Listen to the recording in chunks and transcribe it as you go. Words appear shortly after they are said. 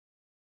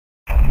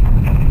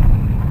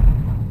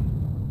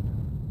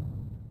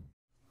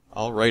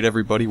Alright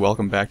everybody,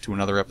 welcome back to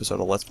another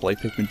episode of Let's Play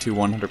Pikmin 2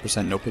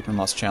 100% No Pikmin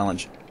Lost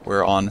Challenge.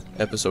 We're on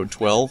episode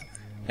 12,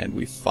 and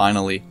we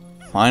finally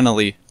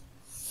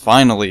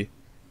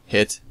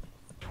hit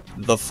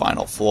the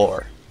final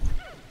floor.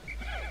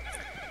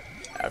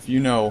 Now, if you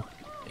know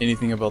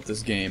anything about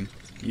this game,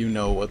 you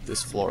know what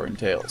this floor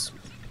entails.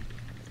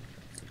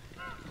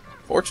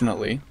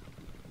 Fortunately,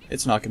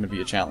 it's not going to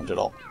be a challenge at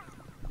all.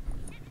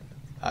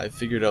 I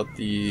figured out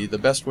the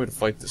best way to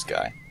fight this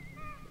guy.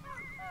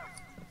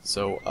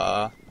 So,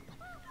 I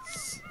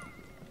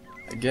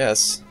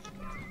guess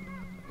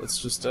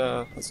let's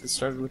get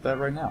started with that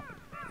right now.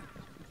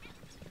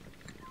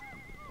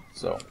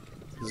 So,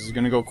 this is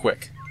gonna go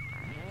quick.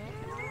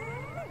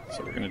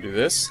 So we're gonna do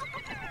this.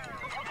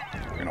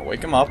 We're gonna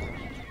wake him up.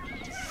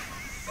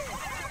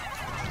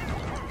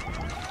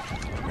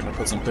 We're gonna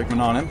put some Pikmin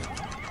on him.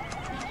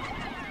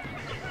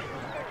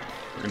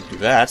 We're gonna do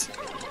that.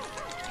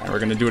 And we're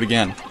gonna do it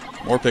again.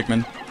 More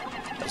Pikmin,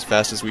 as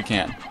fast as we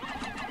can.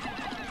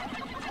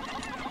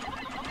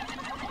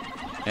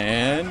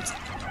 And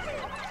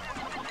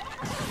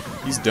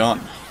he's done.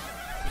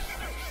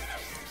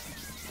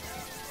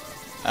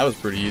 That was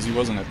pretty easy,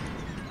 wasn't it?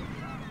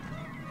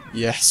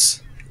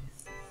 Yes.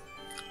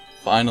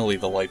 Finally,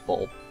 the light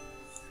bulb.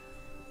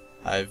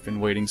 I've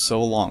been waiting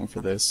so long for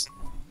this.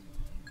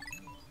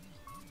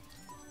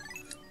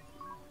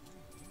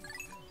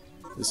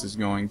 This is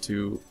going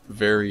to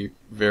very,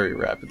 very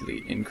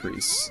rapidly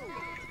increase.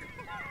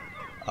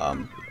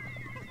 Well,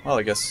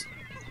 I guess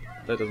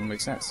that doesn't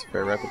make sense.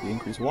 Very rapidly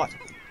increase what?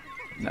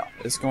 No,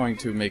 it's going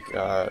to make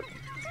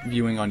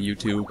viewing on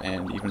YouTube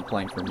and even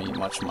playing for me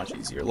much, much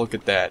easier. Look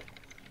at that.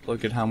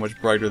 Look at how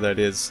much brighter that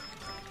is.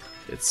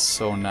 It's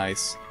so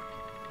nice.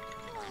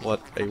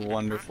 What a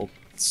wonderful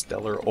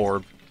stellar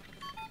orb.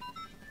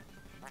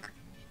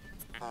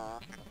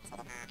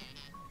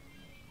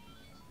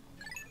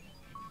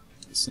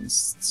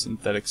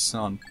 Synthetic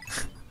sun.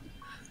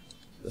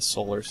 The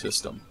solar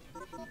system.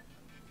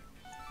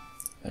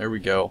 There we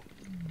go.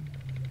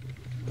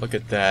 Look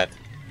at that.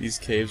 These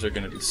caves are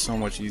going to be so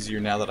much easier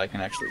now that I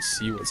can actually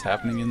see what's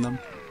happening in them.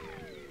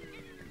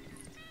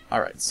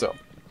 Alright, so.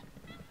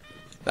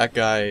 That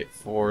guy,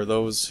 for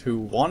those who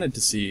wanted to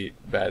see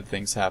bad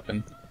things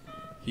happen,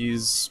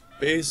 he's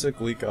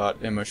basically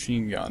got a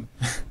machine gun.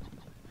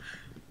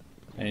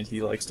 And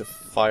he likes to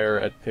fire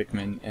at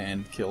Pikmin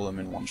and kill them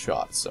in one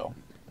shot, so.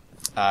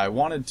 I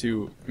wanted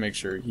to make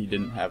sure he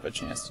didn't have a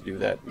chance to do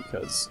that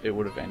because it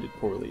would have ended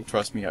poorly.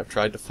 Trust me, I've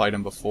tried to fight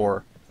him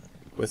before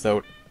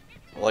without,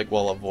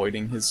 while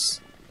avoiding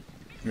his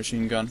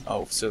machine gun.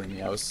 Oh, silly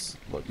me, I was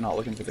not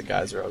looking for the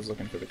geyser, I was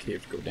looking for the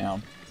cave to go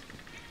down.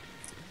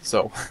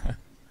 So,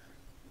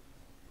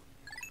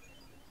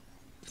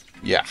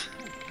 yeah.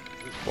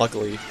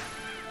 Luckily,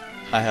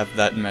 I have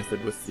that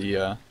method with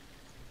the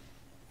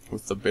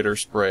bitter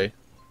spray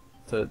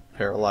to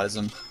paralyze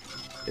him.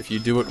 If you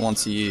do it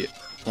once he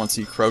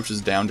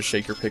crouches down to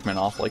shake your Pikmin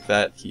off like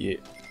that, he...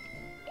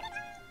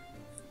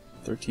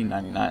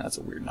 $13.99, that's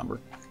a weird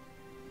number.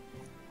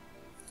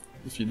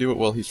 If you do it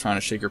while he's trying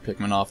to shake your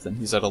Pikmin off, then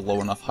he's at a low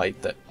enough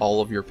height that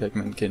all of your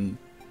Pikmin can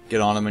get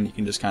on him and you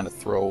can just kind of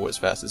throw as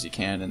fast as you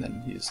can, and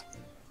then he's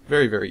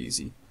very, very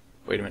easy.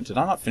 Wait a minute, did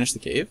I not finish the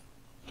cave?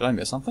 Did I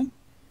miss something?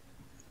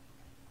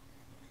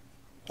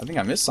 I think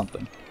I missed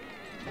something.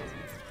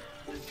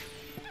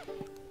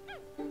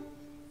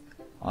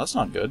 Well, that's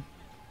not good.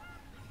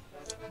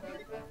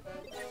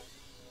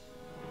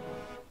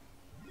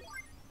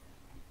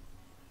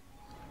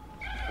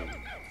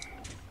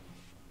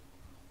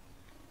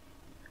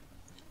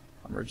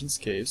 Emergence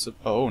cave. So,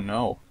 oh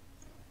no.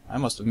 I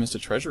must have missed a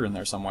treasure in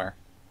there somewhere.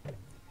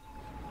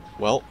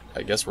 Well,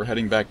 I guess we're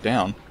heading back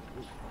down.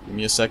 Give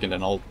me a second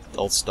and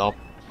I'll start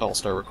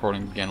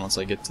recording again once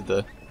I get to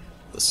the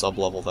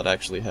sub-level that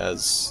actually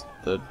has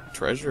the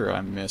treasure I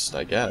missed,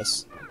 I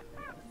guess.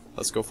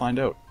 Let's go find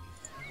out.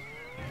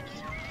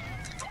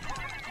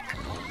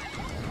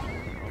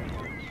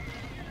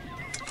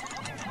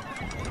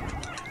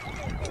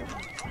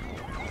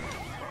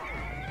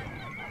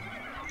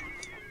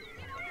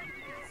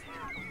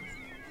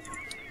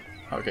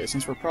 Okay,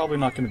 since we're probably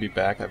not going to be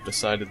back, I've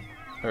decided,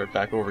 or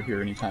back over here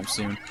anytime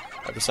soon,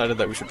 I've decided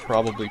that we should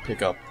probably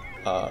pick up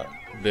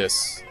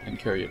this and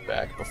carry it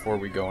back before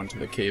we go into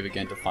the cave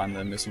again to find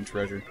the missing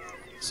treasure.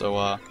 So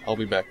I'll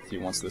be back with you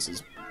once this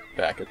is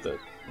back at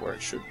where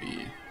it should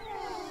be.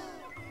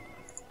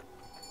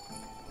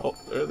 Oh,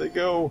 there they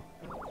go!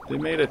 They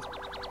made it!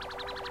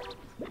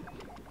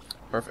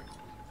 Perfect.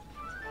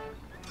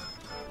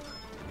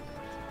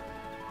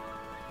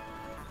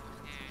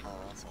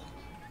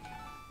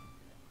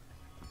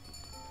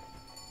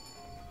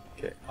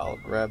 Okay, I'll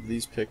grab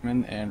these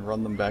Pikmin and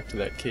run them back to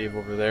that cave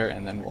over there,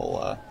 and then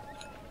we'll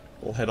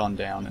head on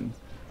down and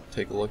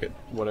take a look at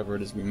whatever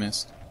it is we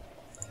missed.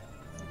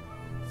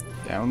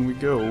 Down we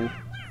go.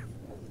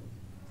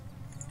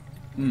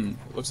 It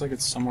looks like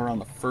it's somewhere on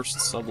the first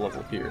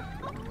sub-level here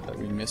that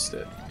we missed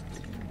it.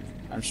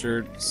 I'm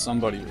sure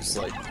somebody was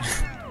like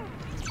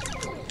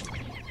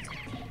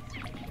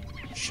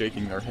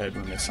shaking their head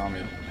when they saw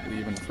me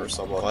leave in the first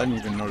sublevel. I didn't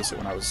even notice it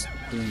when I was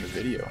doing the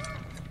video.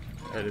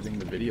 Editing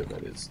the video,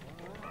 that is.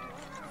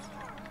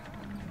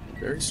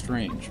 Very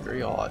strange,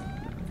 very odd.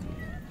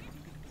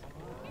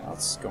 Now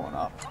it's going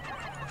up.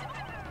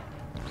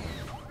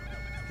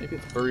 Maybe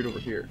it's buried over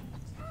here.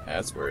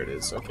 That's where it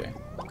is, okay.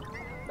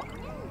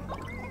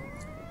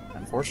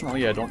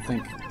 Unfortunately, I don't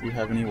think we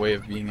have any way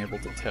of being able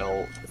to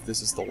tell if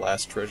this is the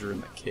last treasure in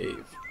the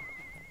cave.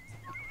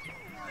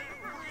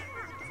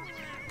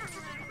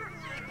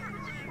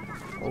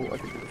 Oh, I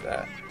could do with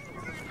that.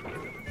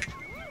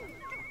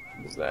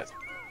 What is that?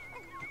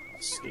 A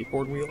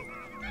skateboard wheel?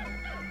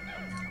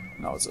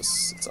 No,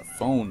 it's a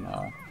phone,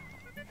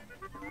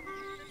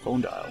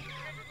 phone dial.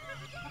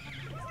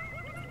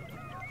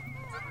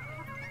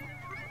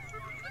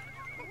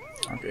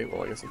 Okay,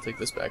 well I guess I'll take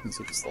this back and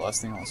see if it's the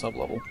last thing on the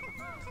sublevel.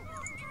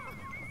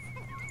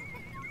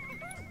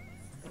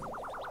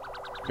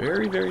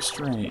 Very, very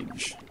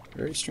strange.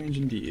 Very strange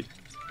indeed.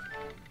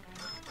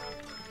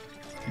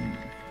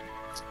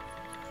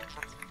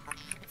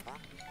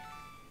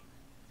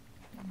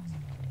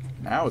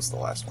 Now it's the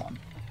last one.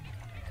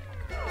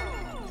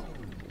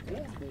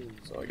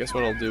 So I guess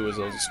what I'll do is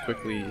I'll just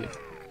quickly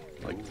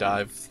like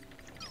dive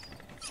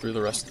through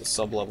the rest of the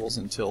sublevels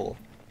until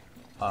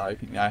I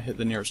hit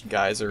the nearest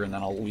geyser, and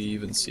then I'll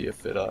leave and see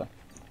if I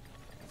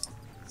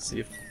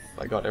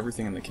got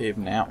everything in the cave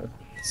now.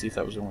 See if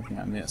that was the only thing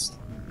I missed.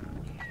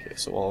 Okay,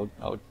 so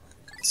I'll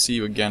see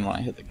you again when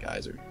I hit the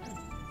geyser.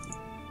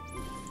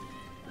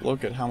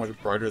 Look at how much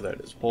brighter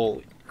that is.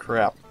 Holy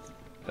crap.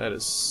 That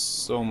is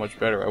so much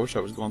better. I wish I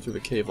was going through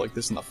the cave like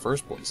this in the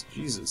first place.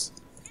 Jesus.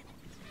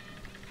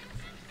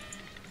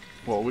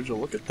 Well, would you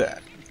look at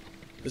that?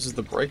 This is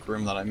the break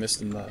room that I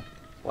missed in the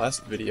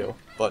last video,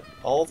 but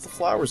all of the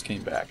flowers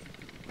came back.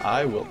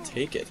 I will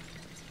take it.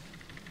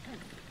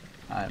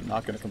 I am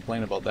not going to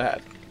complain about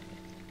that.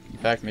 In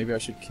fact, maybe I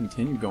should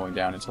continue going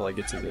down until I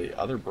get to the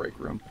other break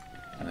room,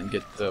 and then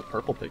get the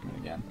purple Pikmin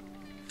again.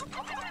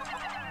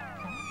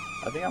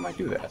 I think I might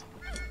do that.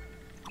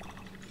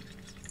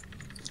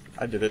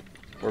 I did it.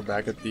 We're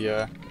back at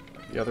the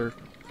other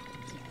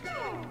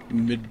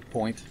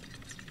midpoint.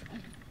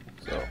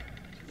 So,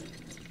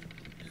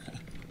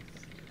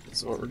 this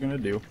is what we're gonna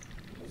do.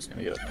 We're just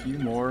gonna get a few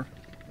more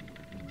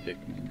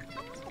Pikmin.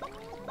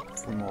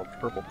 Some more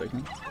purple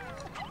Pikmin.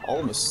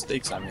 All the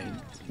mistakes I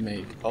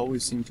make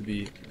always seem to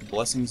be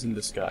blessings in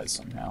disguise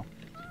somehow.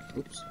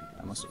 Oops,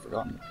 I must have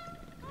forgotten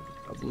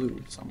a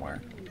blue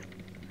somewhere.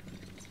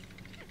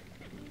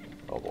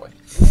 Oh boy.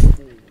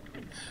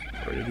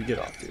 Where did he get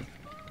off to?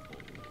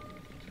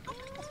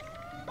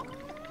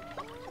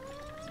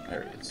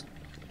 There it is.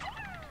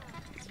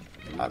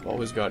 I've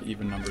always got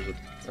even numbers of,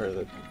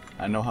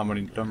 I know how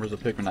many numbers of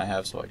Pikmin I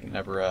have, so I can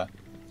never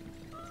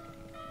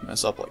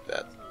mess up like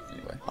that.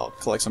 Anyway, I'll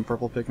collect some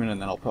purple Pikmin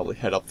and then I'll probably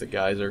head up the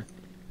geyser.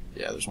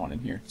 Yeah, there's one in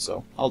here,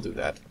 so I'll do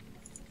that.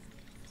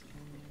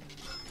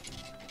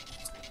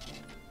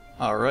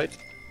 Alright,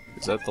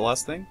 is that the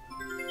last thing?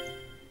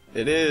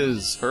 It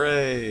is!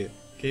 Hooray!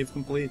 Cave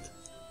complete.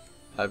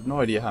 I have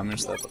no idea how I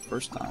missed that the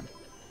first time.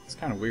 It's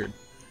kind of weird.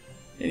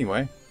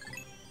 Anyway,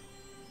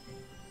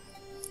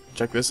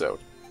 check this out.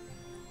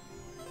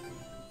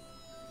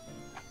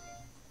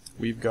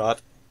 We've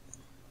got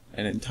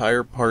an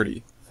entire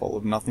party full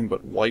of nothing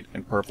but white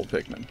and purple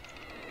Pikmin.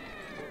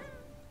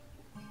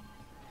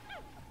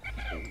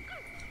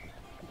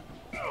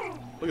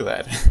 Look at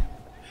that.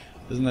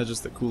 Isn't that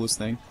just the coolest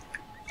thing?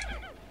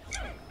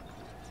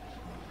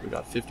 We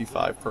got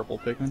 55 purple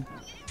Pikmin.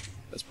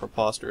 That's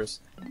preposterous.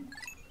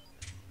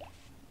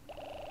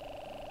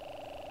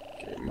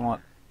 Okay, we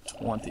want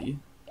 20.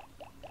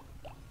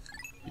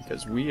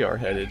 Because we are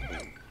headed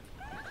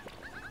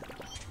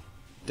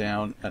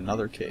down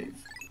another cave.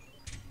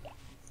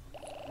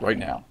 Right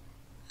now.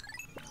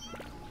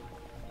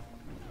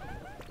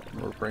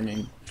 We're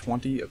bringing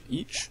 20 of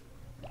each.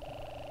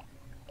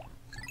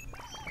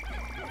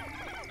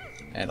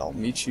 And I'll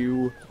meet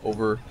you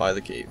over by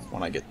the cave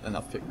when I get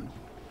enough Pikmin.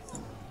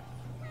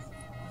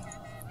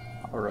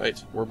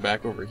 Alright, we're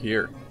back over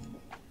here.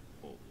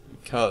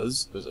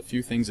 Because there's a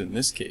few things in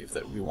this cave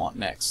that we want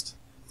next.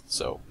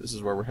 So, this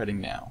is where we're heading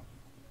now.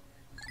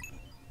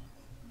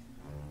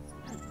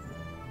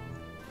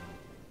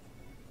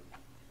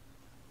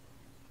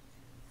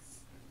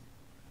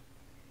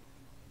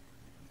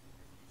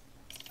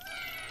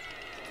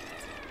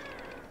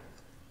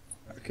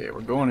 Okay,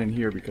 we're going in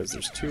here because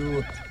there's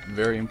two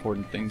very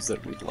important things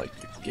that we'd like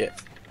to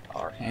get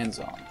our hands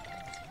on.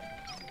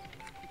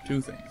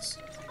 Two things.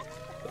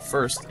 The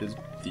first is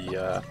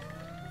the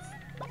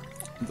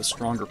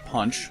stronger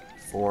punch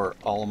for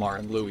Olimar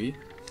and Louie,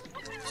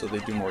 so they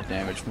do more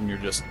damage when you're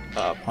just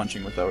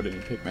punching without any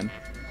Pikmin.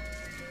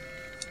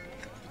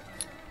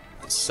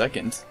 The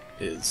second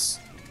is...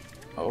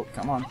 oh,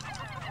 come on.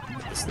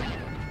 Get this thing.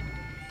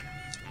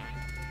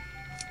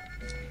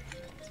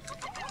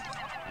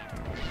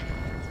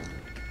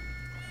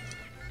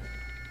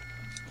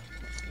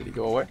 Did he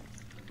go away?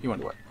 He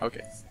went away.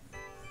 Okay.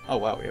 Oh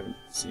wow, we haven't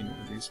seen one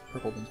of these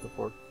purple things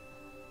before.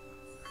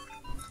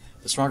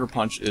 the stronger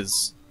punch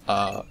is,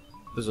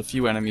 there's a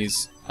few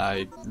enemies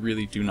I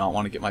really do not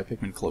want to get my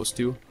Pikmin close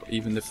to,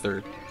 even if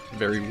they're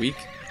very weak,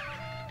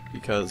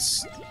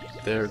 because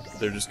they're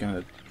just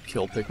gonna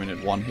kill Pikmin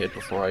in one hit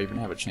before I even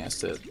have a chance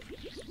to,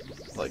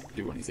 like,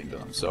 do anything to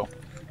them. So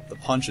the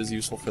punch is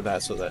useful for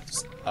that, so that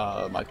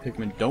my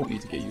Pikmin don't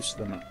need to get used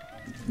to them,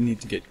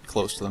 need to get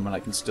close to them, and I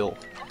can still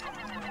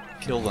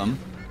kill them.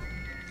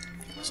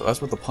 So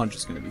that's what the punch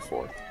is going to be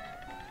for.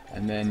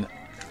 And then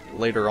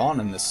later on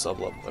in this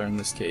sublevel, or in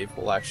this cave,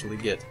 we'll actually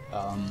get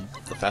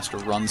the faster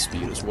run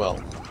speed as well,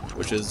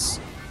 which is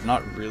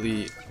not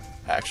really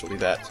actually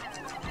that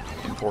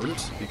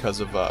important because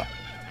of the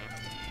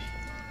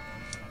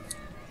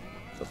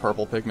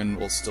purple Pikmin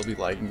will still be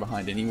lagging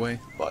behind anyway,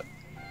 but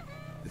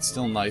it's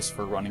still nice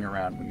for running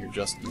around when you're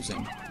just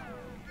using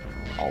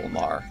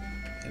Olimar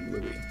and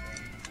Louie.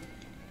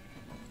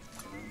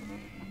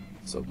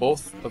 So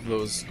both of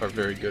those are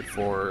very good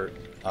for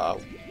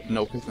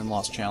no Pikmin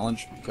lost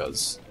challenge,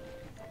 because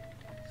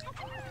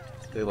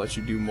they let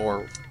you do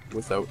more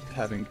without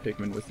having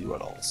Pikmin with you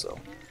at all, so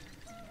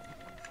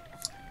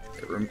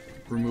it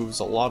removes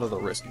a lot of the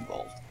risk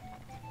involved.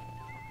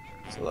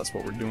 So that's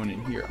what we're doing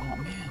in here. Oh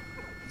man,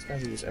 these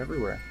guys are just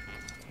everywhere.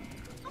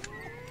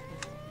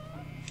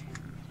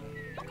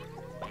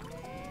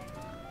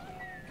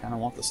 Kinda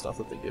want the stuff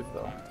that they give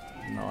though.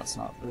 No, it's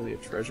not really a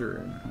treasure or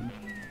anything.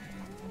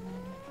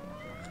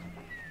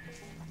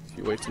 If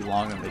you wait too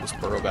long, then they just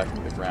burrow back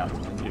into the ground,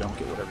 and then you don't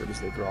get whatever it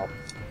is they drop.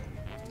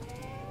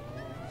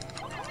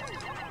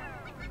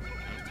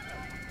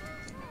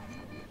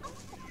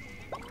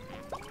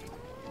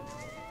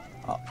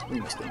 Oh, we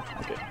missed him.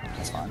 Okay,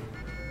 that's fine.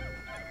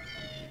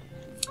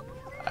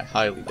 I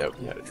highly doubt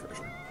he had a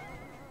treasure.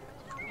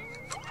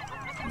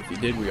 And if he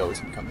did, we always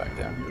can come back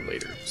down here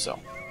later, so.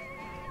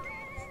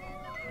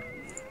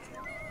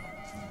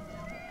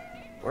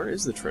 Where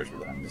is the treasure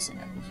that I'm missing?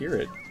 I can hear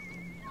it.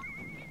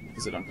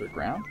 Is it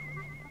underground?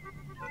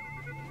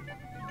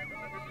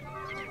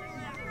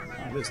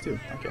 Oh, it is too.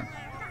 Okay.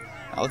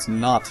 Now let's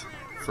not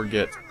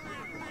forget.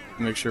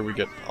 Make sure we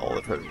get all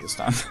the treasure this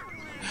time.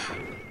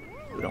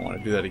 We don't want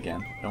to do that again.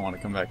 We don't want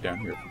to come back down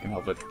here if we can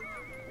help it.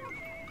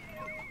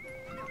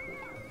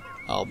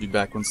 I'll be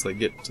back once they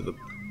get to the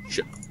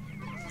ship.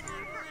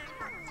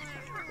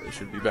 They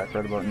should be back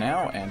right about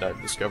now, and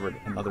I've discovered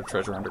another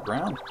treasure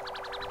underground.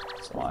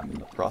 So I'm in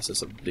the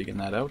process of digging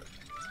that out.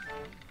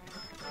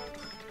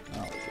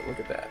 Oh, look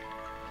at that.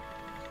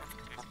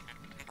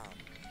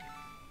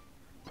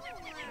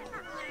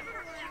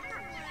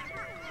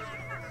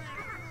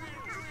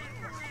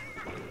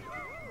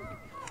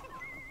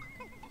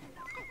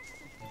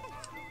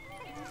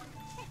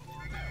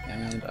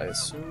 And I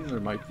assume there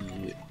might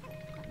be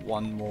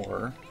one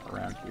more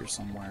around here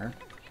somewhere.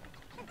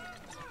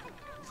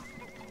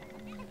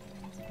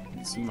 I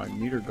can see my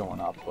meter going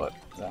up, but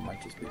that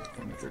might just be the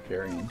thing that they're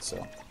carrying,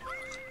 so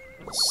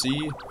we'll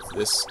see if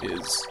this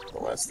is the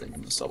last thing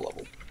in the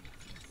sublevel.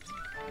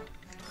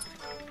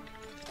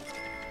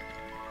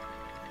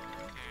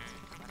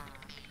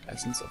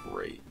 Essence of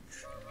Rage.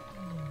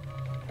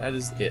 That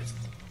is it.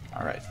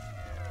 Alright.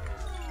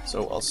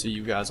 So I'll see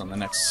you guys on the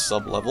next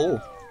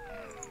sublevel.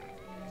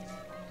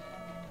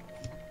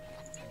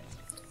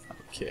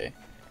 Okay.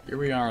 Here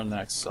we are on the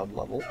next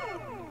sublevel.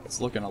 It's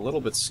looking a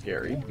little bit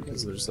scary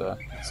because there's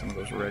some of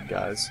those red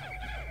guys.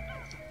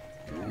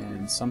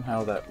 And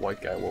somehow that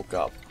white guy woke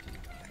up.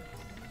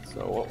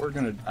 So what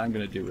I'm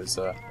gonna do is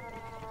do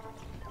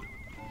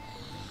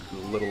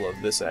a little of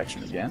this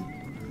action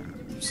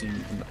again. You've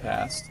seen in the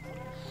past.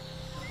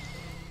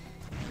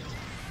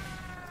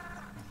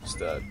 Just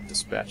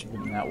dispatching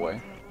him that way.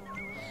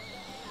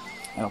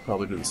 And I'll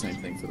probably do the same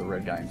thing for the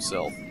red guy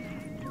himself.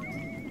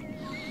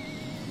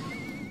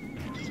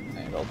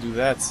 And I'll do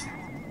that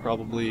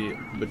probably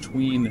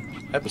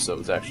between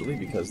episodes, actually,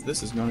 because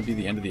this is going to be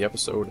the end of the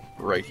episode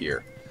right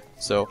here.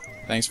 So,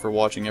 thanks for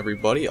watching,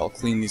 everybody. I'll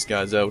clean these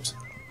guys out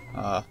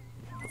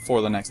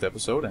before the next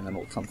episode, and then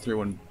we'll come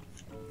through and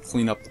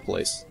clean up the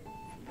place.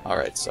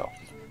 Alright, so,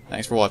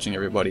 thanks for watching,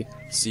 everybody.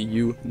 See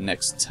you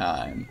next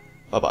time.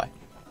 Bye-bye.